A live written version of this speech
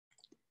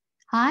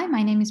Hi,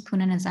 my name is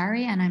Pooneh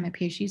Nazari, and I'm a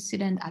PhD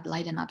student at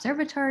Leiden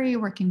Observatory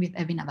working with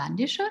Evina van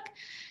Dishuk.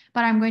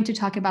 But I'm going to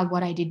talk about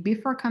what I did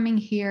before coming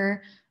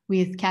here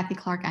with Kathy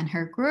Clark and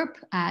her group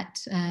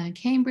at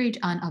Cambridge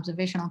on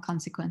observational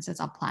consequences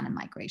of planet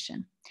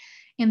migration.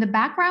 In the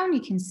background,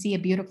 you can see a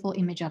beautiful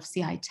image of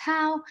CI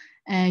Tau.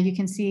 You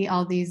can see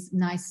all these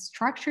nice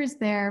structures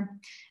there.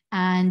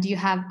 And you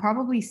have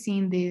probably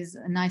seen these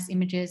nice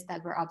images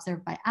that were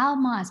observed by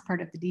ALMA as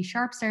part of the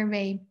D-Sharp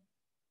survey.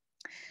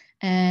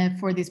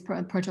 For these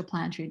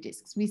protoplanetary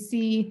disks. We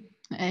see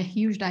a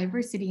huge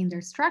diversity in their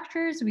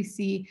structures. We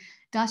see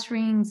dust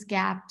rings,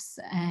 gaps,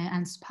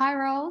 and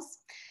spirals.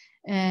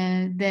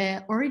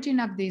 The origin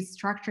of these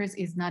structures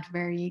is not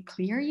very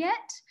clear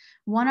yet.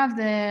 One of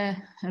the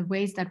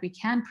ways that we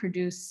can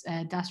produce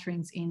dust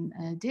rings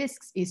in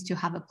disks is to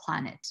have a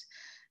planet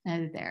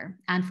there.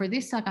 And for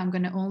this talk, I'm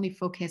going to only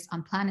focus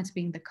on planets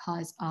being the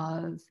cause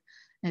of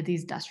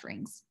these dust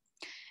rings.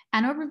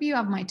 An overview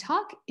of my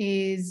talk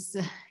is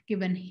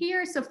given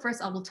here. So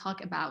first I will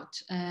talk about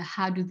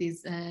how do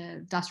these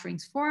dust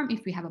rings form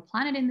if we have a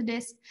planet in the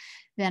disk.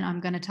 Then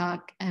I'm going to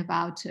talk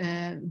about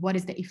what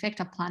is the effect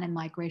of planet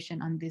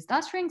migration on these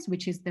dust rings,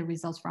 which is the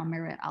results from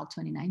Murray et al.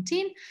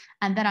 2019.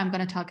 And then I'm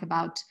going to talk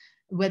about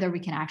whether we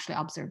can actually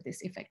observe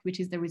this effect, which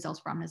is the results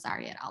from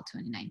Nazari et al.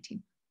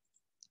 2019.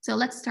 So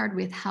let's start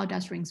with how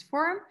dust rings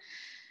form.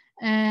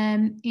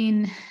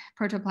 In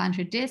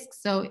protoplanetary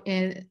disks. So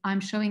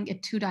I'm showing a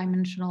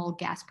two-dimensional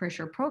gas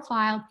pressure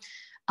profile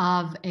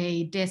of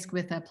a disk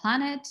with a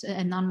planet,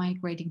 a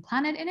non-migrating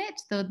planet in it.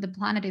 So the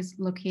planet is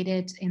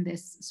located in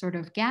this sort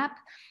of gap.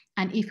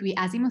 And if we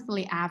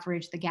azimuthally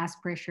average the gas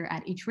pressure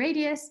at each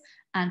radius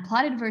and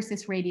plot it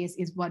versus radius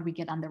is what we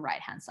get on the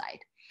right-hand side.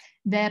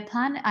 The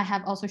planet, I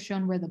have also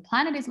shown where the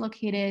planet is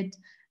located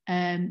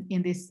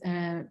in this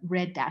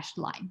red dashed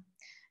line.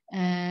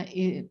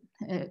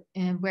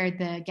 Where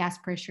the gas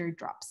pressure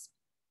drops.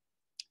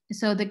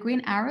 So the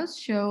green arrows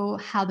show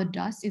how the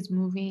dust is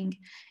moving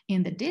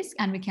in the disk,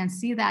 and we can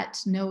see that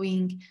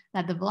knowing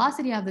that the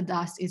velocity of the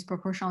dust is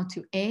proportional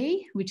to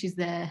A, which is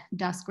the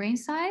dust grain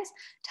size,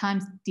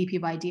 times dP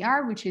by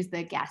dr, which is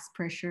the gas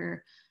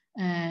pressure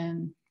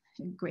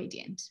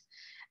gradient.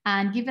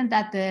 And given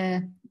that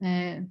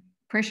the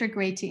pressure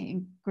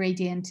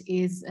gradient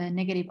is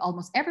negative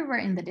almost everywhere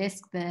in the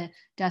disk, the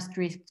dust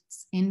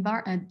drifts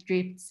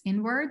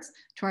inwards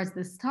towards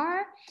the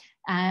star,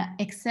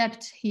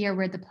 except here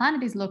where the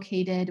planet is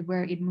located,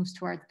 where it moves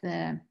towards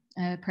the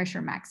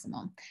pressure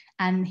maximum.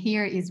 And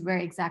here is where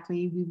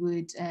exactly we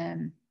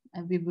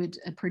would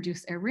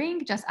produce a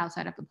ring just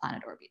outside of the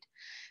planet orbit.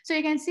 So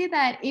you can see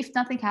that if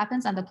nothing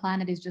happens and the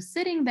planet is just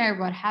sitting there,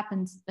 what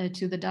happens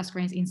to the dust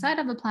grains inside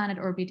of the planet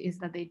orbit is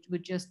that they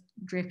would just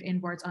drift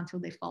inwards until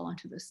they fall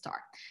onto the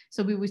star.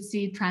 So we would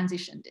see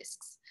transition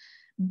disks.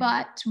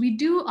 But we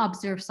do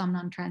observe some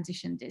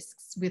non-transition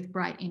disks with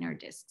bright inner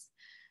disks.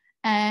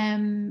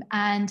 And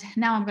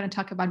now I'm going to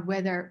talk about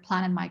whether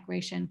planet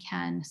migration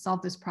can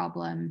solve this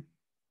problem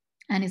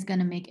and is going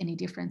to make any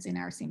difference in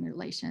our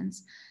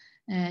simulations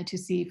to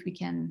see if we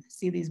can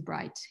see these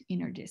bright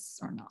inner disks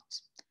or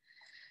not.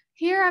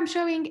 Here I'm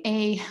showing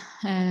a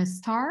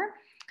star,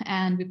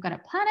 and we've got a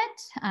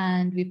planet,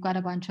 and we've got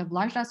a bunch of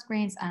large dust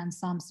grains and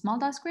some small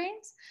dust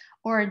grains.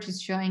 Orange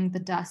is showing the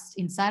dust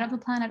inside of the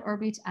planet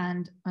orbit,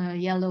 and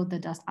yellow the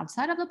dust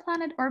outside of the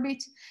planet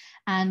orbit.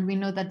 And we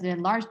know that the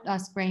large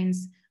dust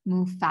grains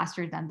move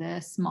faster than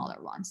the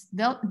smaller ones.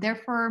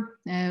 Therefore,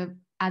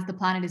 as the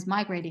planet is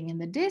migrating in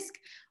the disk,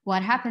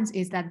 what happens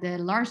is that the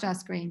large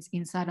dust grains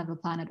inside of the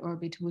planet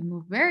orbit would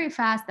move very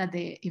fast, that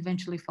they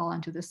eventually fall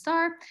onto the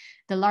star.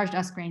 The large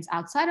dust grains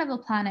outside of the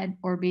planet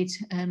orbit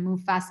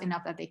move fast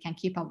enough that they can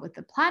keep up with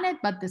the planet,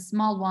 but the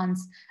small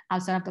ones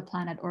outside of the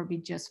planet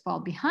orbit just fall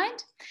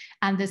behind.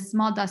 And the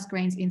small dust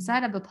grains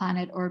inside of the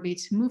planet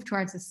orbit move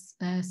towards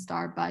the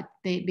star, but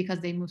because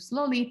they move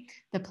slowly,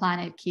 the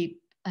planet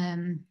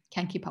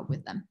can keep up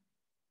with them.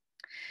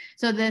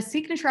 So the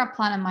signature of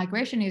planet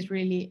migration is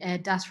really a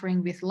dust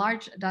ring with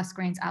large dust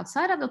grains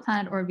outside of the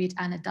planet orbit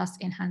and a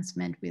dust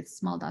enhancement with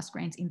small dust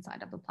grains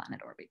inside of the planet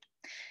orbit.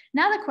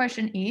 Now the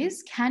question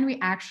is, can we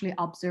actually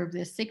observe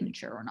this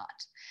signature or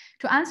not?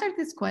 To answer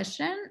this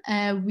question,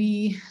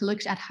 we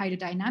looked at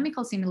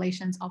hydrodynamical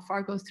simulations of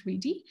Fargo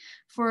 3D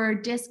for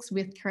disks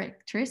with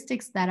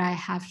characteristics that I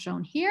have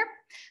shown here.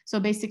 So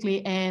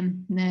basically a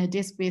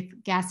disk with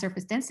gas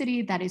surface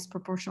density that is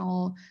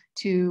proportional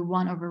to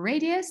 1 over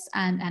radius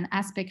and an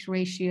aspect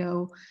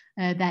ratio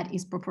that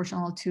is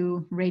proportional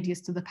to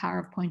radius to the power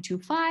of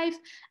 0.25.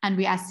 And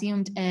we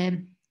assumed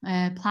a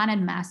planet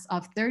mass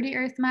of 30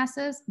 Earth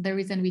masses. The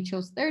reason we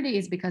chose 30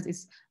 is because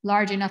it's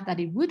large enough that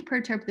it would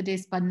perturb the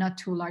disk, but not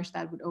too large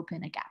that would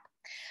open a gap.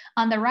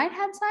 On the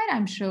right-hand side,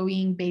 I'm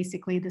showing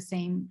basically the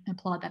same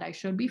plot that I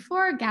showed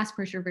before, gas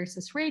pressure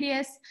versus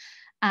radius,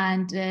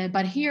 and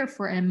but here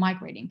for a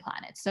migrating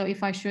planet. So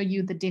if I show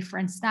you the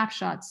different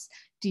snapshots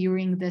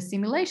during the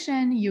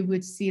simulation, you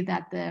would see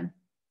that the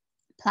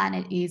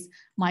planet is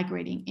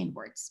migrating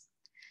inwards.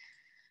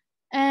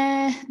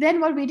 Then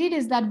what we did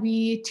is that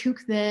we took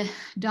the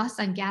dust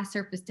and gas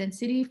surface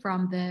density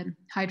from the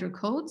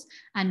hydrocodes,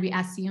 and we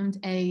assumed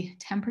a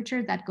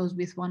temperature that goes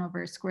with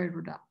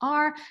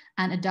 1/√R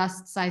and a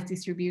dust size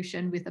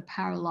distribution with a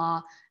power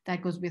law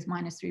that goes with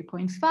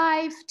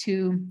 -3.5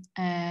 to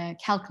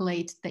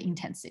calculate the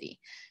intensity,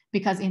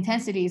 because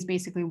intensity is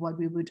basically what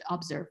we would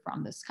observe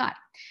from the sky.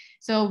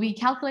 So we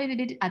calculated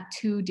it at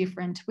 2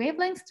 different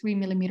wavelengths, 3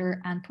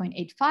 millimeter and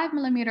 0.85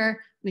 millimeter,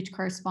 which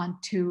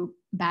correspond to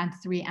band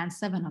 3 and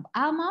 7 of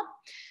ALMA.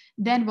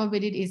 Then what we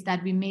did is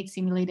that we made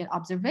simulated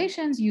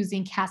observations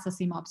using CASA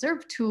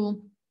SimObserve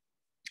tool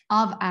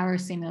of our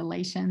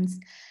simulations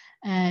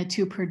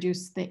to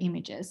produce the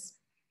images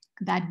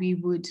that we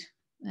would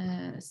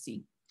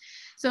see.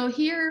 So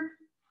here,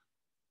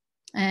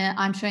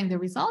 I'm showing the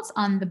results.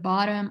 On the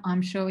bottom,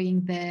 I'm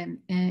showing the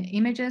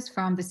images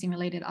from the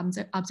simulated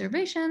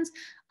observations.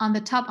 On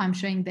the top, I'm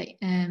showing the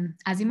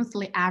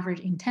azimuthally average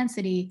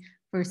intensity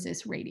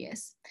versus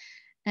radius.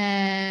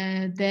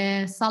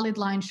 The solid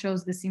line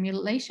shows the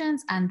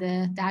simulations and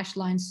the dashed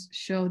lines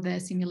show the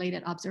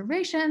simulated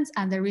observations.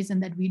 And the reason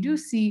that we do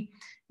see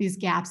these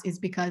gaps is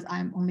because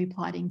I'm only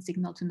plotting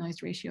signal to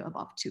noise ratio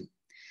above 2.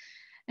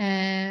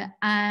 Then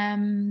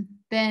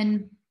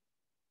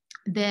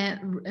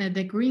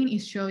the green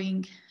is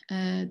showing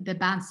the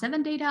band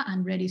 7 data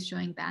and red is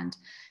showing band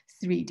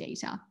 3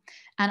 data.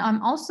 And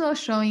I'm also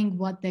showing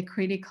what the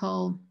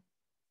critical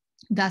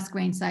dust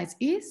grain size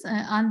is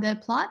on the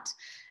plot.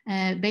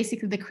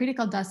 Basically, the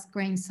critical dust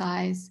grain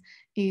size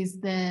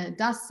is the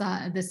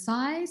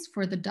size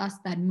for the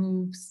dust that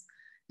moves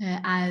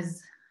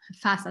as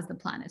fast as the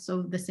planet,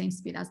 so the same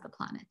speed as the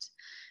planet.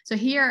 So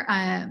here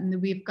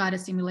we've got a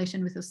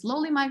simulation with a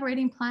slowly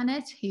migrating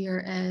planet,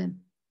 here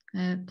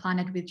a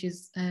planet which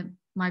is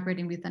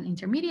migrating with an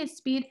intermediate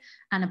speed,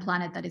 and a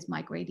planet that is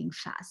migrating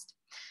fast.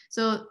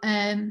 So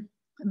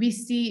we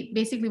see,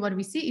 basically what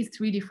we see is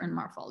 3 different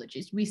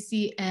morphologies. We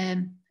see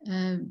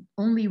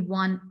only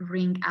 1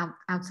 ring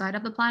outside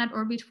of the planet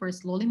orbit for a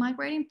slowly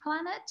migrating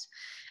planet,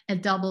 a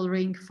double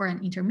ring for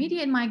an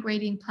intermediate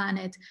migrating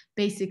planet.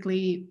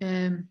 Basically,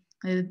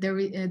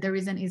 the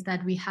reason is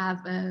that we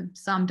have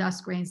some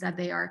dust grains that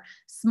they are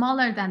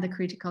smaller than the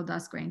critical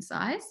dust grain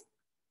size,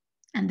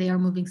 and they are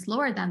moving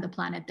slower than the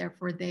planet.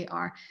 Therefore, they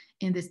are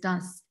in this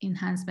dust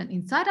enhancement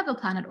inside of the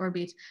planet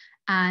orbit.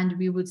 And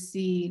we would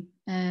see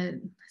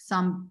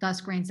some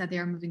dust grains that they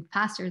are moving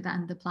faster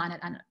than the planet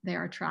and they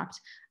are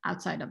trapped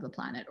outside of the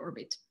planet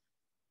orbit.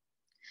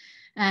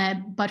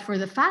 But for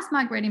the fast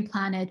migrating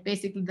planet,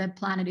 basically the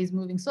planet is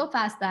moving so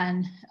fast that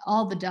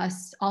all the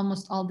dust,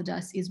 almost all the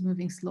dust is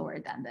moving slower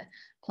than the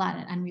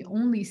planet. And we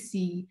only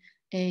see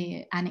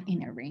an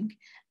inner ring.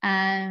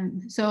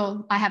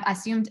 So I have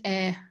assumed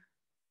a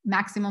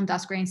maximum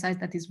dust grain size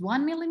that is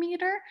 1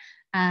 millimeter,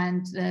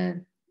 and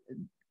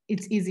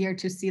it's easier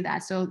to see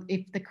that. So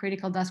if the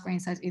critical dust grain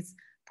size is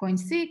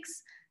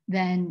 0.6,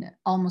 then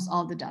almost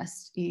all the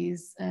dust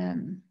is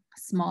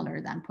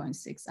smaller than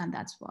 0.6, and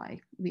that's why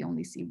we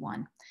only see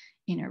 1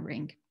 inner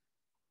ring.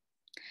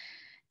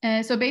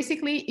 So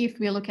basically, if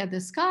we look at the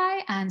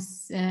sky and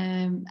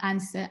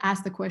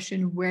ask the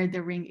question where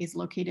the ring is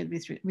located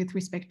with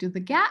respect to the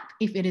gap,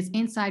 if it is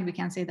inside, we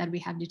can say that we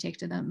have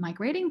detected a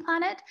migrating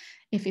planet.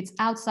 If it's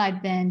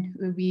outside, then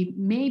we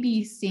may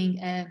be seeing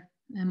a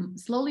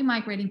slowly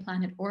migrating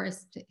planet or a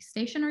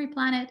stationary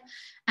planet.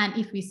 And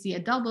if we see a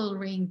double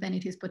ring, then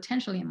it is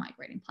potentially a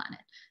migrating planet.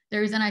 The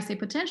reason I say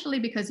potentially,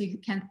 because you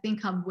can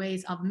think of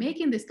ways of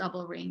making this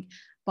double ring,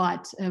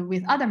 but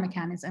with other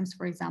mechanisms,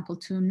 for example,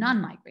 to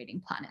non-migrating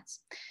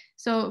planets.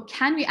 So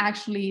can we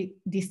actually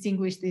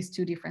distinguish these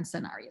 2 different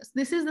scenarios?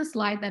 This is the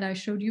slide that I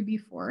showed you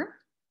before.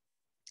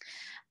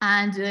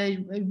 And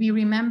we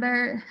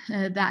remember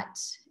that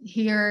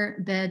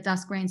here the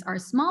dust grains are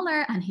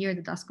smaller and here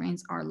the dust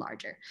grains are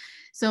larger.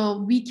 So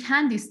we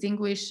can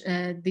distinguish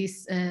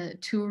these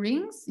 2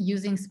 rings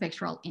using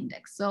spectral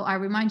index. So I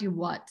remind you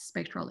what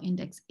spectral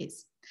index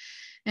is.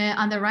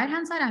 On the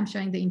right-hand side, I'm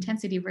showing the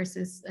intensity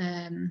versus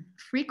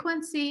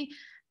frequency.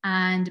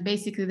 And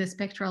basically the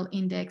spectral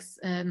index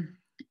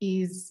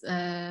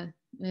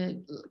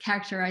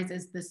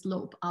characterizes the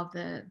slope of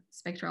the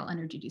spectral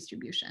energy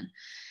distribution.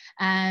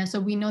 So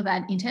we know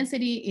that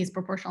intensity is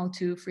proportional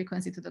to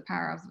frequency to the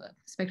power of the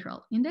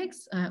spectral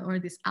index, or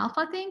this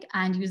alpha thing.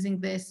 And using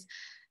this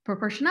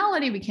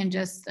proportionality, we can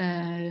just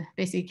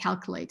basically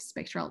calculate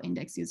spectral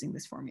index using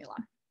this formula.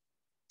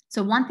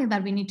 So one thing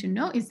that we need to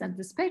know is that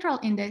the spectral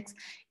index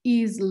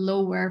is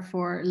lower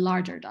for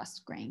larger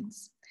dust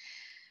grains.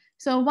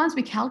 So once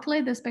we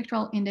calculate the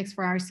spectral index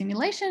for our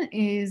simulation,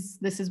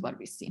 this is what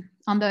we see.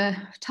 On the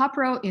top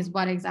row is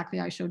what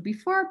exactly I showed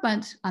before,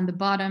 but on the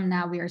bottom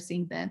now we are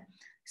seeing the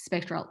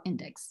spectral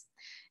index.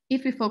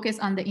 If we focus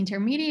on the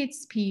intermediate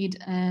speed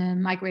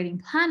migrating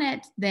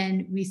planet,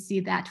 then we see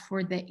that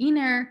for the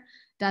inner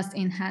dust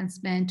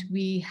enhancement,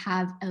 we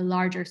have a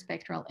larger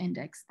spectral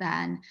index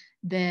than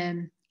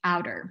the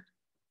outer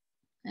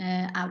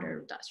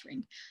outer dust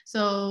ring.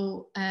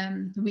 So,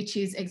 which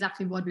is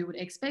exactly what we would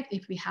expect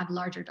if we have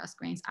larger dust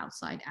grains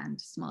outside and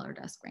smaller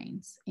dust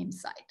grains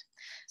inside.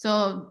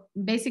 So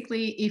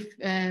basically,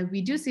 if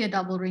we do see a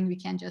double ring, we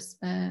can just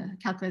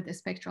calculate the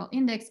spectral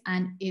index.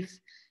 And if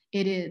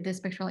the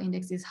spectral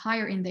index is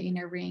higher in the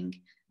inner ring,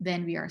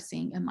 then we are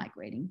seeing a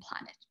migrating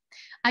planet.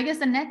 I guess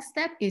the next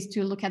step is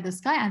to look at the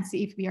sky and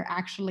see if we are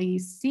actually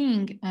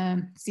seeing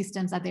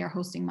systems that they are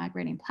hosting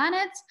migrating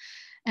planets.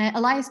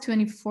 Elias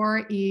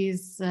 24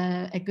 is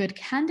a good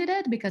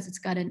candidate because it's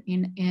got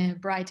a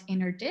bright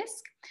inner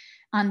disk.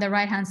 On the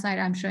right-hand side,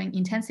 I'm showing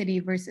intensity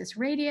versus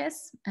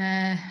radius,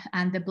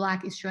 and the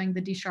black is showing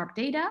the D-sharp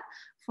data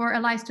for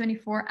Elias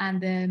 24,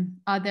 and the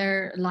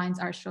other lines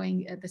are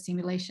showing the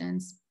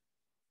simulations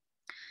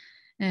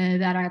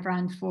that I've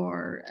run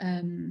for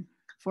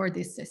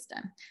this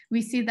system.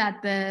 We see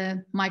that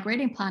the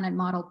migrating planet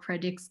model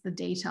predicts the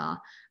data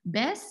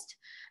best.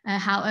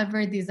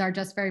 However, these are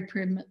just very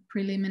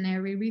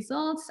preliminary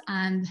results,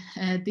 and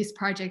this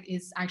project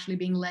is actually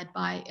being led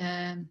by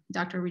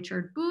Dr.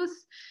 Richard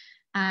Booth,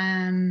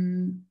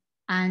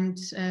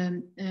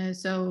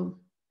 so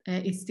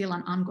it's still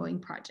an ongoing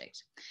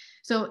project.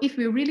 So if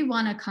we really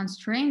want to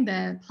constrain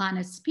the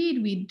planet's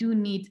speed, we do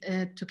need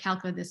to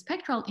calculate the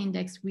spectral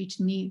index, which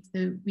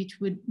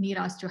would need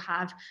us to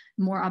have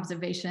more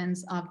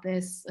observations of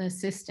this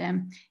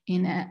system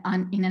in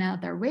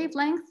another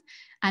wavelength.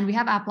 And we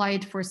have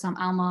applied for some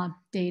ALMA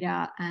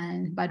data,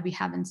 but we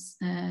haven't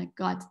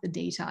got the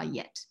data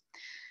yet.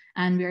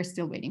 And we are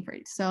still waiting for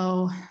it.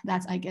 So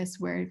that's, I guess,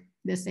 where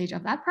the stage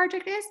of that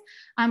project is.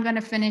 I'm going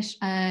to finish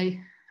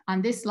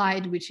on this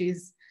slide, which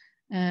is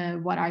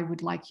what I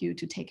would like you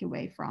to take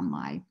away from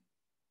my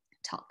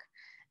talk.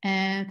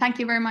 Thank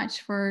you very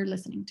much for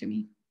listening to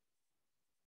me.